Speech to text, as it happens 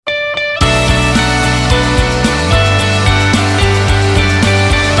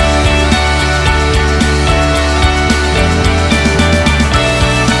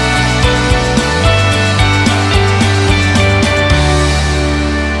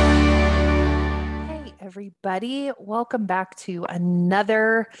everybody. Welcome back to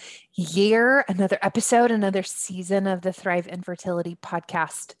another year, another episode, another season of the Thrive Infertility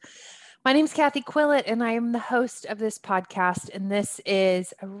podcast. My name is Kathy Quillett, and I am the host of this podcast. And this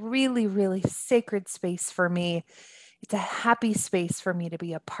is a really, really sacred space for me. It's a happy space for me to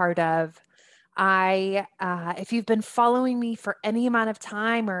be a part of. If you've been following me for any amount of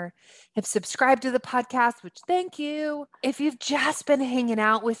time or have subscribed to the podcast, which thank you. If you've just been hanging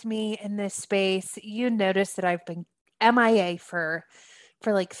out with me in this space, you notice that I've been MIA for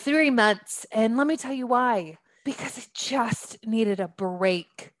like 3 months. And let me tell you why. Because I just needed a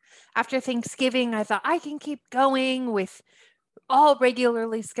break. After Thanksgiving, I thought I can keep going with all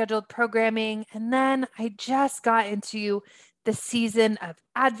regularly scheduled programming. And then I just got into the season of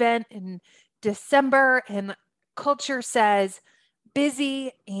Advent and December, and culture says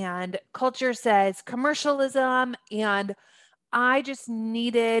busy and culture says commercialism. And I just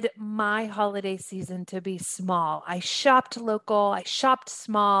needed my holiday season to be small. I shopped local, I shopped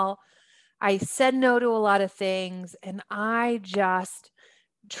small, I said no to a lot of things, and I just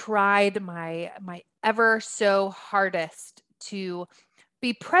tried my ever so hardest to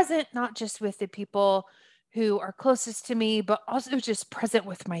be present, not just with the people who are closest to me, but also just present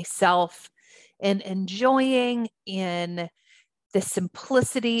with myself and enjoying in the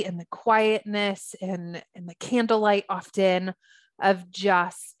simplicity and the quietness and the candlelight often of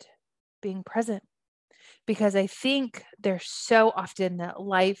just being present. Because I think there's so often that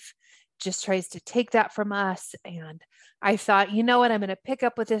life just tries to take that from us. And I thought, you know what, I'm going to pick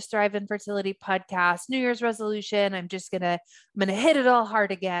up with this Thrive Infertility podcast, New Year's resolution. I'm going to hit it all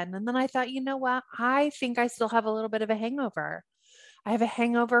hard again. And then I thought, you know what, I think I still have a little bit of a hangover. I have a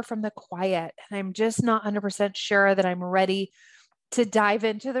hangover from the quiet, and I'm just not 100% sure that I'm ready to dive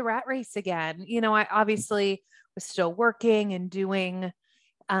into the rat race again. You know, I obviously was still working and doing,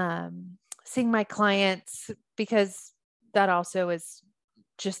 seeing my clients, because that also is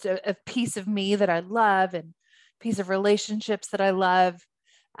just a piece of me that I love and piece of relationships that I love,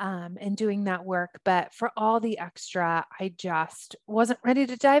 and doing that work. But for all the extra, I just wasn't ready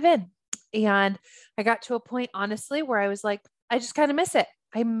to dive in. And I got to a point, honestly, where I was like, I just kind of miss it.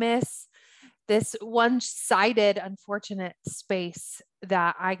 I miss this one-sided, unfortunate space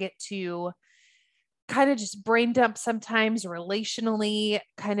that I get to kind of just brain dump sometimes, relationally,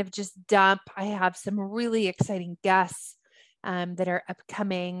 kind of just dump. I have some really exciting guests that are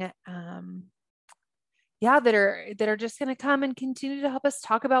upcoming, that are just going to come and continue to help us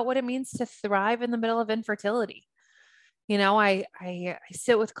talk about what it means to thrive in the middle of infertility. You know, I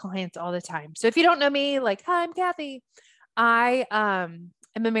sit with clients all the time. So if you don't know me, like, hi, I'm Kathy. I am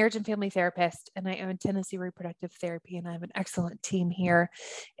a marriage and family therapist, and I own Tennessee Reproductive Therapy, and I have an excellent team here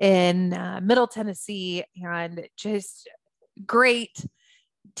in Middle Tennessee, and just great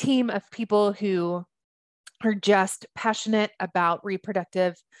team of people who are just passionate about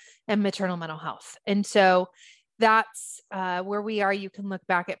reproductive and maternal mental health. And so that's where we are. You can look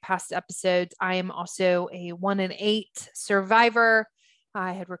back at past episodes. I am also a 1 in 8 survivor.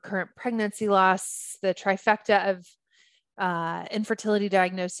 I had recurrent pregnancy loss, the trifecta of infertility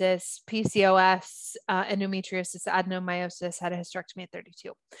diagnosis, PCOS, endometriosis, adenomyosis, had a hysterectomy at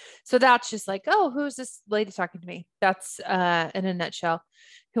 32. So that's just like, oh, who's this lady talking to me? That's in a nutshell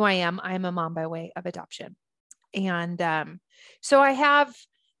who I am. I am a mom by way of adoption. And so I have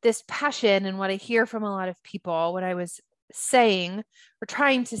this passion, and what I hear from a lot of people, what I was saying or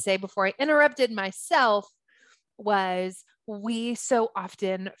trying to say before I interrupted myself, was we so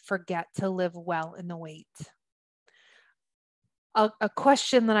often forget to live well in the wait. A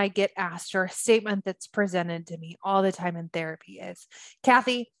question that I get asked, or a statement that's presented to me all the time in therapy, is,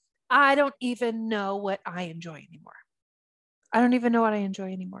 Kathy, I don't even know what I enjoy anymore. I don't even know what I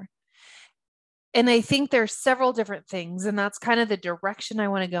enjoy anymore. And I think there's several different things, and that's kind of the direction I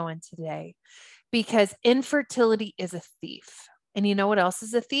want to go in today, because infertility is a thief. And you know what else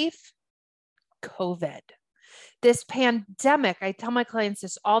is a thief? COVID. This pandemic, I tell my clients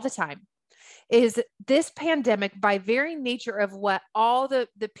this all the time, is this pandemic, by very nature of what all the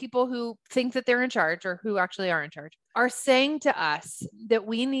people who think that they're in charge, or who actually are in charge, are saying to us, that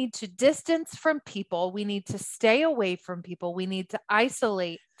we need to distance from people. We need to stay away from people. We need to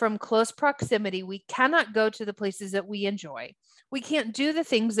isolate from close proximity. We cannot go to the places that we enjoy. We can't do the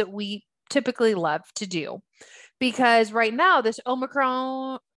things that we typically love to do, because right now this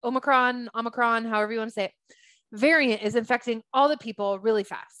Omicron, however you want to say it, variant is infecting all the people really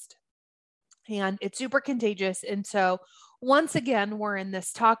fast. And it's super contagious. And so once again, we're in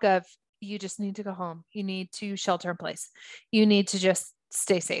this talk of, you just need to go home. You need to shelter in place. You need to just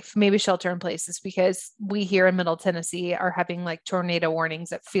stay safe. Maybe shelter in place is because we here in Middle Tennessee are having like tornado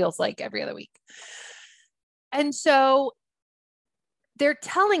warnings. It feels like every other week. And so they're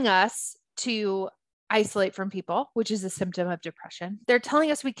telling us to isolate from people, which is a symptom of depression. They're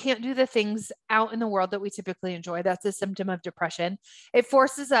telling us we can't do the things out in the world that we typically enjoy. That's a symptom of depression. It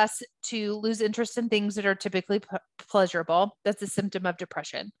forces us to lose interest in things that are typically pleasurable. That's a symptom of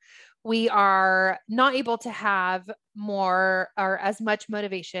depression. We are not able to have more or as much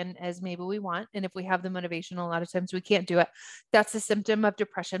motivation as maybe we want. And if we have the motivation, a lot of times we can't do it. That's a symptom of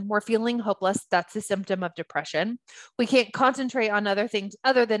depression. We're feeling hopeless. That's a symptom of depression. We can't concentrate on other things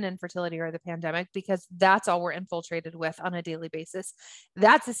other than infertility or the pandemic because that's all we're infiltrated with on a daily basis.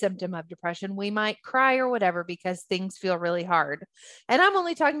 That's a symptom of depression. We might cry or whatever because things feel really hard. And I'm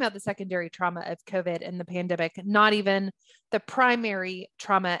only talking about the secondary trauma of COVID and the pandemic, not even the primary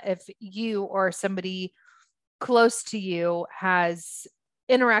trauma if you or somebody close to you has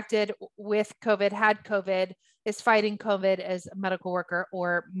interacted with COVID, had COVID, is fighting COVID as a medical worker,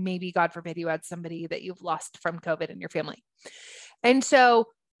 or maybe, God forbid, you had somebody that you've lost from COVID in your family. And so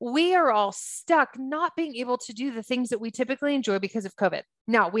we are all stuck not being able to do the things that we typically enjoy because of COVID.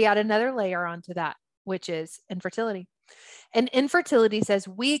 Now, we add another layer onto that, which is infertility. And infertility says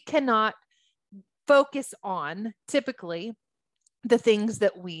we cannot focus on typically the things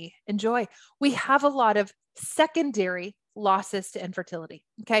that we enjoy. We have a lot of secondary losses to infertility.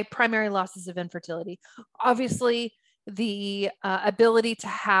 Okay. Primary losses of infertility. Obviously, the ability to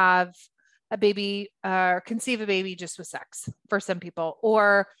have a baby or conceive a baby just with sex for some people,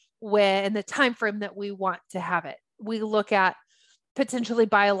 or when the time frame that we want to have it. We look at potentially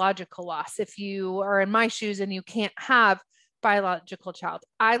biological loss. If you are in my shoes and you can't have biological child.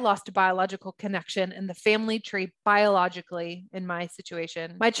 I lost a biological connection in the family tree biologically in my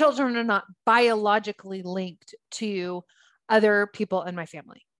situation. My children are not biologically linked to other people in my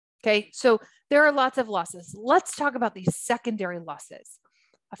family. Okay. So there are lots of losses. Let's talk about these secondary losses.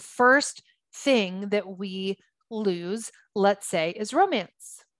 A first thing that we lose, let's say, is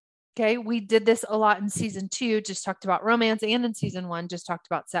romance. Okay. We did this a lot in season 2, just talked about romance, and in season 1, just talked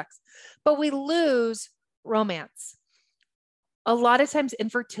about sex, but we lose romance. A lot of times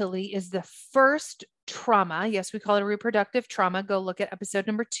infertility is the first trauma. Yes, we call it a reproductive trauma. Go look at episode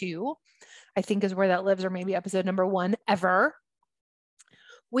number 2, I think is where that lives, or maybe episode number 1 ever.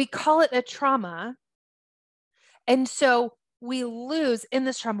 We call it a trauma. And so we lose in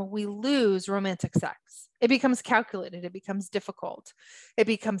this trauma, we lose romantic sex. It becomes calculated. It becomes difficult. It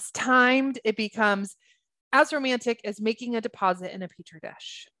becomes timed. It becomes as romantic as making a deposit in a petri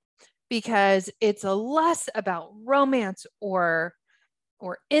dish. Because it's less about romance or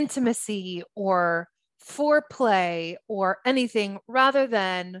intimacy or foreplay or anything, rather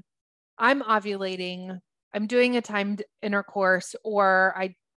than I'm ovulating, I'm doing a timed intercourse, or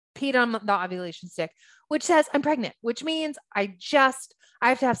I peed on the ovulation stick, which says I'm pregnant, which means I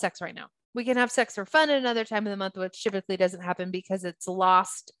have to have sex right now. We can have sex for fun at another time of the month, which typically doesn't happen because it's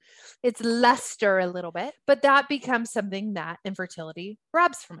luster a little bit, but that becomes something that infertility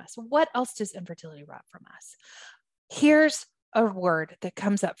robs from us. What else does infertility rob from us? Here's a word that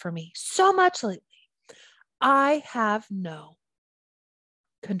comes up for me so much lately. I have no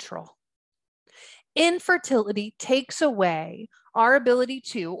control. Infertility takes away our ability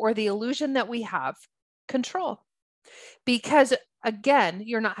to, or the illusion that we have, control. Because again,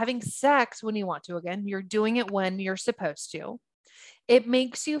 you're not having sex when you want to. Again, you're doing it when you're supposed to. It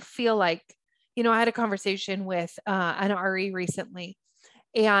makes you feel like, I had a conversation with an RE recently,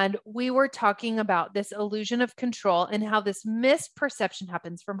 and we were talking about this illusion of control and how this misperception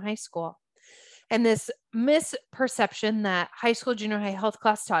happens from high school. And this misperception that high school, junior high health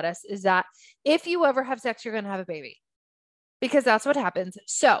class taught us is that if you ever have sex, you're going to have a baby, because that's what happens.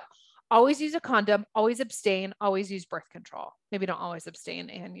 So always use a condom, always abstain, always use birth control. Maybe don't always abstain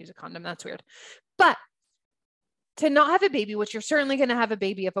and use a condom. That's weird. But to not have a baby, which you're certainly going to have a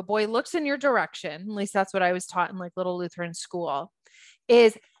baby if a boy looks in your direction, at least that's what I was taught in like little Lutheran school,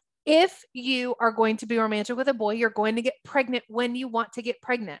 is if you are going to be romantic with a boy, you're going to get pregnant when you want to get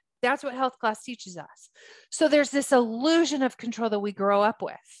pregnant. That's what health class teaches us. So there's this illusion of control that we grow up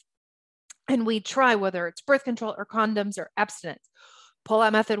with. And we try, whether it's birth control or condoms or abstinence,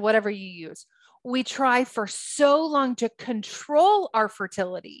 pull-out method, whatever you use. We try for so long to control our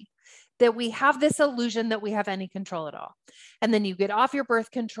fertility that we have this illusion that we have any control at all. And then you get off your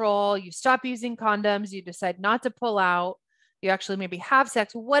birth control, you stop using condoms, you decide not to pull out, you actually maybe have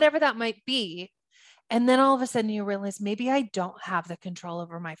sex, whatever that might be. And then all of a sudden you realize maybe I don't have the control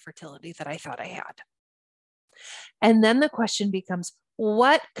over my fertility that I thought I had. And then the question becomes,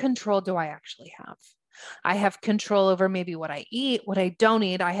 what control do I actually have? I have control over maybe what I eat, what I don't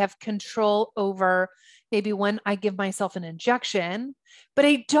eat. I have control over maybe when I give myself an injection, but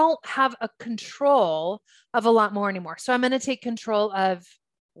I don't have a control of a lot more anymore. So I'm going to take control of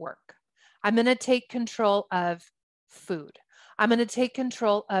work. I'm going to take control of food. I'm going to take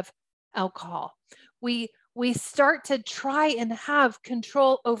control of alcohol. We start to try and have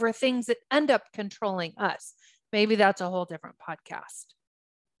control over things that end up controlling us. Maybe that's a whole different podcast.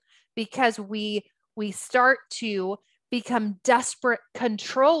 Because we start to become desperate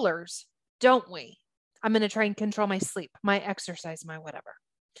controllers, don't we? I'm going to try and control my sleep, my exercise, my whatever.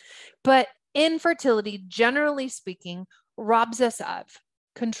 But infertility, generally speaking, robs us of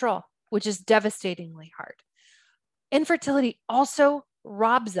control, which is devastatingly hard. Infertility also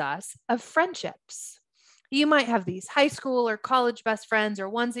robs us of friendships. You might have these high school or college best friends or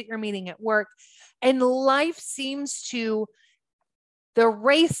ones that you're meeting at work, and the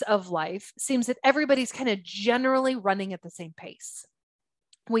race of life seems that everybody's kind of generally running at the same pace.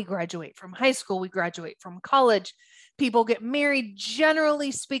 We graduate from high school, we graduate from college, people get married,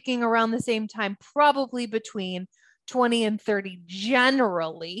 generally speaking, around the same time, probably between 20 and 30,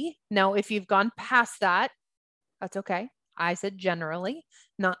 generally. Now, if you've gone past that, that's okay. I said generally,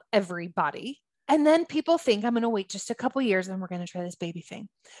 not everybody. And then people think I'm going to wait just a couple years and we're going to try this baby thing.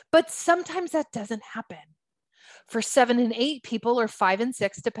 But sometimes that doesn't happen. For 7 and 8 people, or 5 and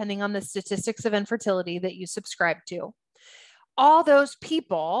 6, depending on the statistics of infertility that you subscribe to, all those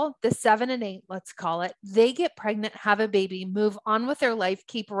people, the 7 and 8, let's call it, they get pregnant, have a baby, move on with their life,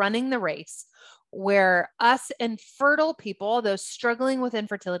 keep running the race. Where us infertile people, those struggling with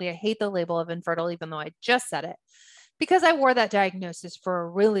infertility, I hate the label of infertile, even though I just said it, because I wore that diagnosis for a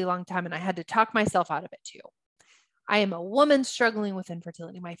really long time and I had to talk myself out of it too. I am a woman struggling with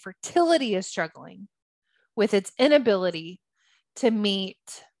infertility. My fertility is struggling with its inability to meet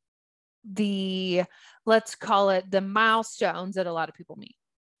let's call it the milestones that a lot of people meet.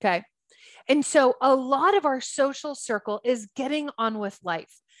 Okay. And so a lot of our social circle is getting on with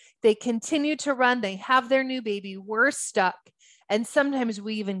life. They continue to run. They have their new baby. We're stuck. And sometimes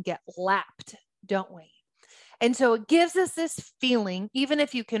we even get lapped, don't we? And so it gives us this feeling, even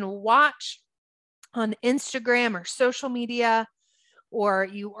if you can watch on Instagram or social media, or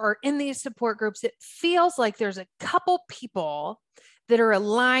you are in these support groups, it feels like there's a couple people that are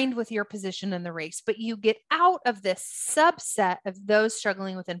aligned with your position in the race, but you get out of this subset of those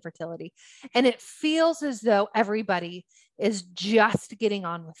struggling with infertility. And it feels as though everybody is just getting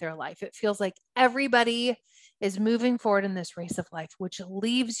on with their life. It feels like everybody is moving forward in this race of life, which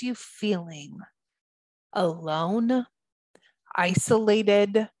leaves you feeling alone,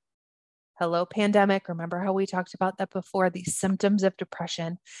 isolated. Hello, pandemic. Remember how we talked about that before, these symptoms of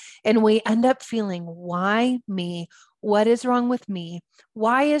depression. And we end up feeling, why me? What is wrong with me?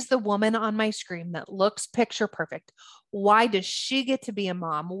 Why is the woman on my screen that looks picture perfect? Why does she get to be a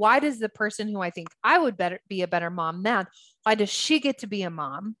mom? Why does the person who I think I would be a better mom than, why does she get to be a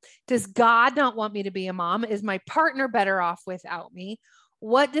mom? Does God not want me to be a mom? Is my partner better off without me?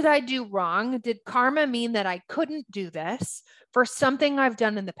 What did I do wrong? Did karma mean that I couldn't do this for something I've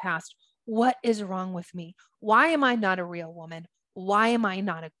done in the past? What is wrong with me? Why am I not a real woman? Why am I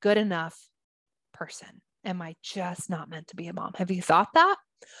not a good enough person? Am I just not meant to be a mom? Have you thought that?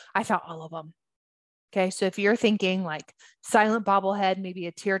 I thought all of them. Okay. So if you're thinking like silent bobblehead, maybe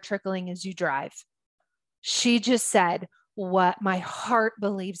a tear trickling as you drive, she just said what my heart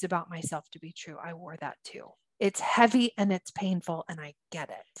believes about myself to be true. I wore that too. It's heavy and it's painful, and I get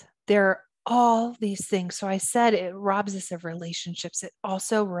it. There are all these things. So I said it robs us of relationships. It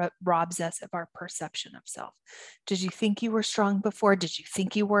also robs us of our perception of self. Did you think you were strong before? Did you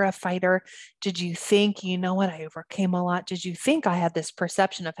think you were a fighter? Did you think, you know what, I overcame a lot? Did you think I had this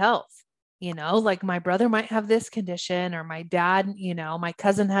perception of health? You know, like my brother might have this condition, or my dad, you know, my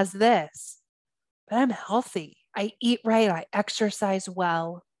cousin has this, but I'm healthy. I eat right. I exercise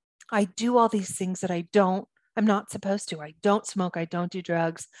well. I do all these things that I'm not supposed to. I don't smoke. I don't do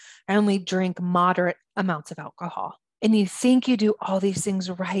drugs. I only drink moderate amounts of alcohol. And you think you do all these things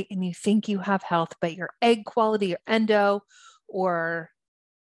right, and you think you have health, but your egg quality or endo or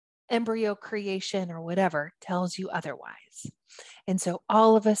embryo creation or whatever tells you otherwise. And so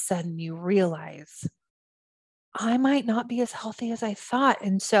all of a sudden you realize, I might not be as healthy as I thought.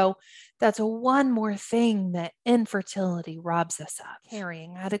 And so that's one more thing that infertility robs us of.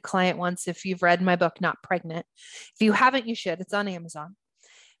 Carrying. I had a client once, if you've read my book, Not Pregnant. If you haven't, you should. It's on Amazon.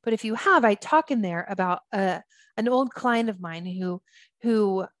 But if you have, I talk in there about an old client of mine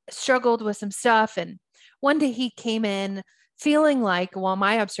who struggled with some stuff. And one day he came in feeling like, well,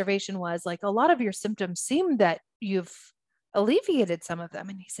 my observation was like, a lot of your symptoms seem that you've alleviated some of them.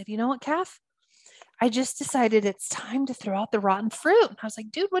 And he said, you know what, Kath? I just decided it's time to throw out the rotten fruit. And I was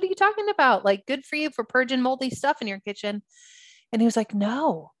like, dude, what are you talking about? Like, good for you for purging moldy stuff in your kitchen. And he was like,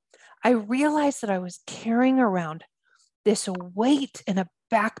 no, I realized that I was carrying around this weight in a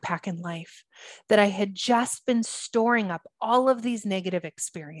backpack in life, that I had just been storing up all of these negative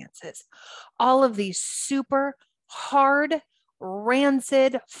experiences, all of these super hard,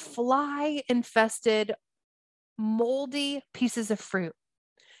 rancid, fly infested, moldy pieces of fruit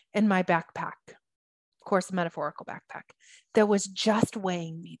in my backpack. Of course, a metaphorical backpack that was just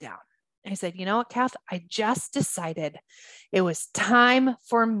weighing me down. I said, you know what, Kath, I just decided it was time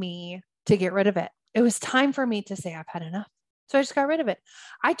for me to get rid of it. It was time for me to say, I've had enough. So I just got rid of it.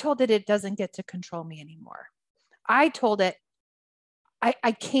 I told it doesn't get to control me anymore. I told it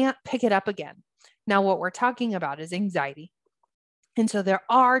I can't pick it up again. Now, what we're talking about is anxiety. And so there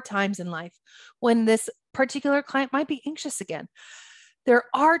are times in life when this particular client might be anxious again. There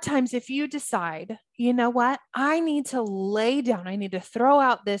are times if you decide, you know what, I need to lay down, I need to throw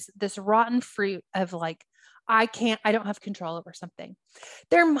out this rotten fruit of like, I don't have control over something.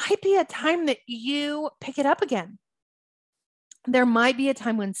 There might be a time that you pick it up again. There might be a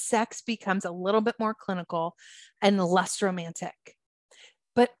time when sex becomes a little bit more clinical and less romantic.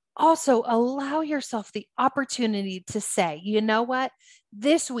 But also allow yourself the opportunity to say, you know what,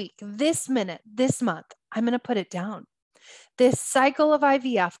 this week, this minute, this month, I'm going to put it down. This cycle of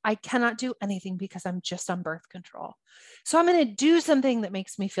IVF, I cannot do anything because I'm just on birth control. So I'm going to do something that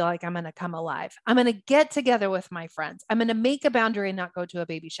makes me feel like I'm going to come alive. I'm going to get together with my friends. I'm going to make a boundary and not go to a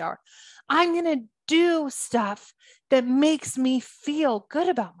baby shower. I'm going to do stuff that makes me feel good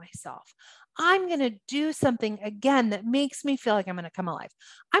about myself. I'm going to do something again that makes me feel like I'm going to come alive.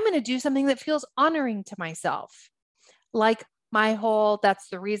 I'm going to do something that feels honoring to myself. Like that's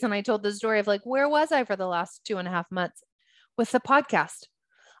the reason I told the story of like, where was I for the last 2.5 months with the podcast?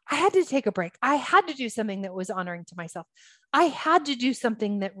 I had to take a break. I had to do something that was honoring to myself. I had to do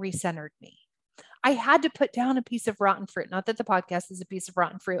something that recentered me. I had to put down a piece of rotten fruit. Not that the podcast is a piece of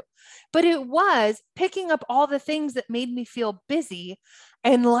rotten fruit, but it was picking up all the things that made me feel busy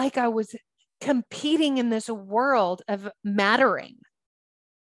and like I was competing in this world of mattering.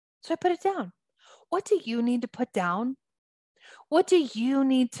 So I put it down. What do you need to put down? What do you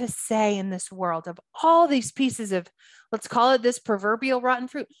need to say in this world of all these pieces of, let's call it this proverbial rotten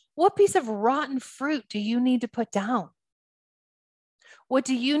fruit? What piece of rotten fruit do you need to put down? What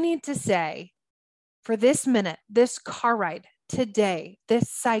do you need to say for this minute, this car ride, today, this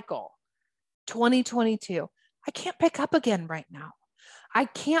cycle, 2022? I can't pick up again right now. I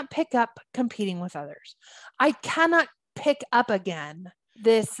can't pick up competing with others. I cannot pick up again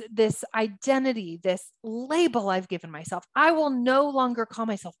this identity, this label I've given myself. I will no longer call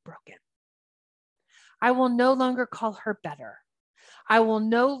myself broken. I will no longer call her better. I will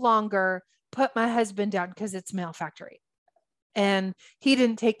no longer put my husband down because it's male factory and he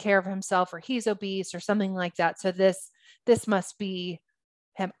didn't take care of himself or he's obese or something like that. So this must be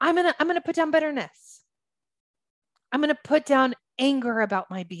him. I'm going to put down bitterness. I'm going to put down anger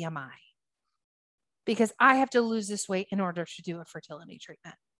about my BMI because I have to lose this weight in order to do a fertility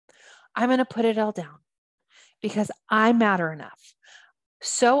treatment. I'm going to put it all down because I matter enough.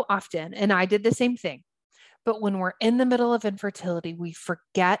 So often, and I did the same thing, but when we're in the middle of infertility, we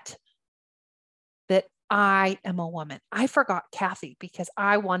forget that I am a woman. I forgot Kathy because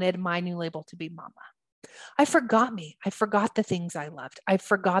I wanted my new label to be mama. I forgot me. I forgot the things I loved. I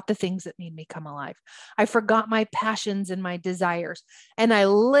forgot the things that made me come alive. I forgot my passions and my desires. And I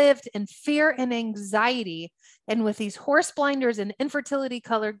lived in fear and anxiety. And with these horse blinders and infertility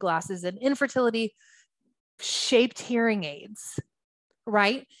colored glasses and infertility shaped hearing aids,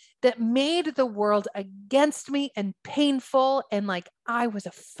 right? That made the world against me and painful. And like I was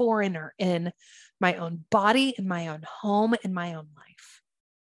a foreigner in my own body, in my own home, in my own life.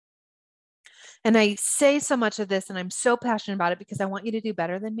 And I say so much of this and I'm so passionate about it because I want you to do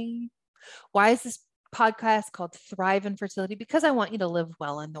better than me. Why is this podcast called Thrive in Fertility? Because I want you to live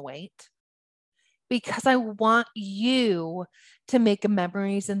well in the weight. Because I want you to make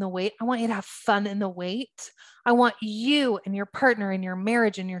memories in the weight. I want you to have fun in the weight. I want you and your partner and your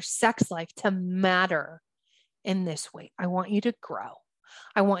marriage and your sex life to matter in this weight. I want you to grow.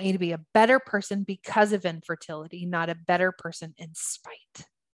 I want you to be a better person because of infertility, not a better person in spite.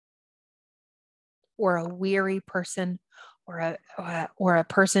 Or a weary person, or a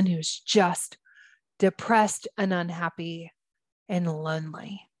person who's just depressed and unhappy and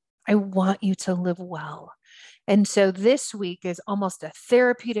lonely. I want you to live well. And so this week is almost a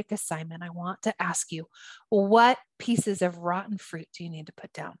therapeutic assignment. I want to ask you, what pieces of rotten fruit do you need to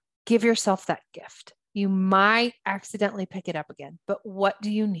put down? Give yourself that gift. You might accidentally pick it up again, but what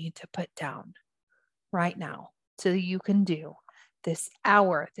do you need to put down? right now so that you can do this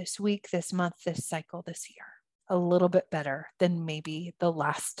hour, this week, this month, this cycle, this year a little bit better than maybe the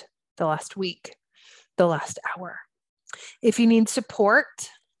last week, the last hour. If you need support,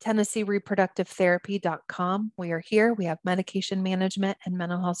 TennesseeReproductiveTherapy.com. We are here. We have medication management and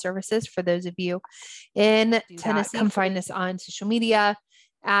mental health services for those of you in Tennessee. Come find us on social media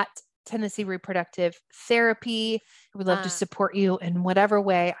at Tennessee Reproductive Therapy. We'd love to support you in whatever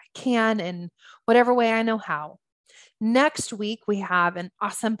way I can and whatever way I know how. Next week, we have an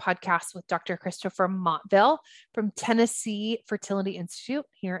awesome podcast with Dr. Christopher Montville from Tennessee Fertility Institute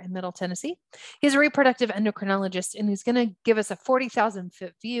here in Middle Tennessee. He's a reproductive endocrinologist, and he's going to give us a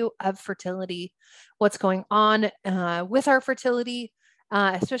 40,000-foot view of fertility, what's going on with our fertility,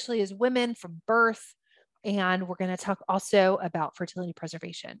 especially as women from birth. And we're going to talk also about fertility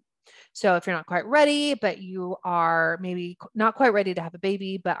preservation. So if you're not quite ready, but you are maybe not quite ready to have a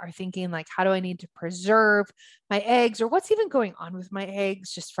baby, but are thinking like, how do I need to preserve my eggs, or what's even going on with my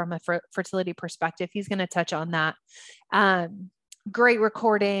eggs just from a fertility perspective, he's going to touch on that. Great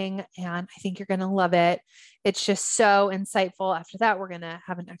recording, and I think you're going to love it. It's just so insightful. After that, we're going to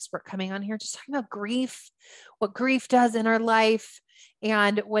have an expert coming on here just talking about grief, what grief does in our life,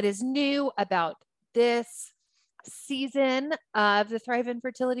 and what is new about this season of the Thrive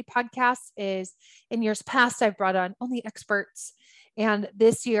Infertility podcast is in years past, I've brought on only experts. And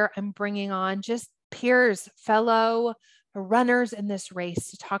this year I'm bringing on just peers, fellow runners in this race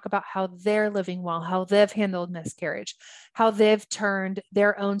to talk about how they're living well, how they've handled miscarriage, how they've turned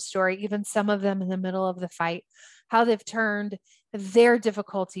their own story, even some of them in the middle of the fight, how they've turned their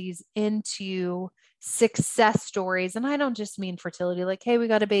difficulties into success stories. And I don't just mean fertility, like, hey, we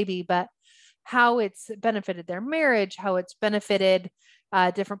got a baby, but how it's benefited their marriage, how it's benefited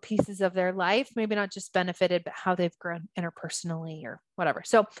different pieces of their life, maybe not just benefited, but how they've grown interpersonally or whatever.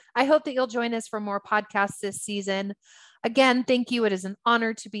 So I hope that you'll join us for more podcasts this season. Again, thank you. It is an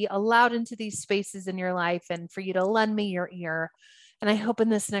honor to be allowed into these spaces in your life and for you to lend me your ear. And I hope in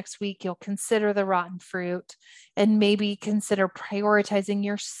this next week, you'll consider the rotten fruit and maybe consider prioritizing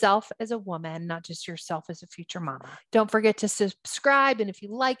yourself as a woman, not just yourself as a future mama. Don't forget to subscribe. And if you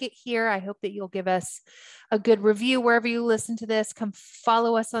like it here, I hope that you'll give us a good review wherever you listen to this. Come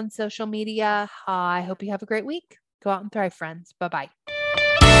follow us on social media. I hope you have a great week. Go out and thrive, friends. Bye-bye.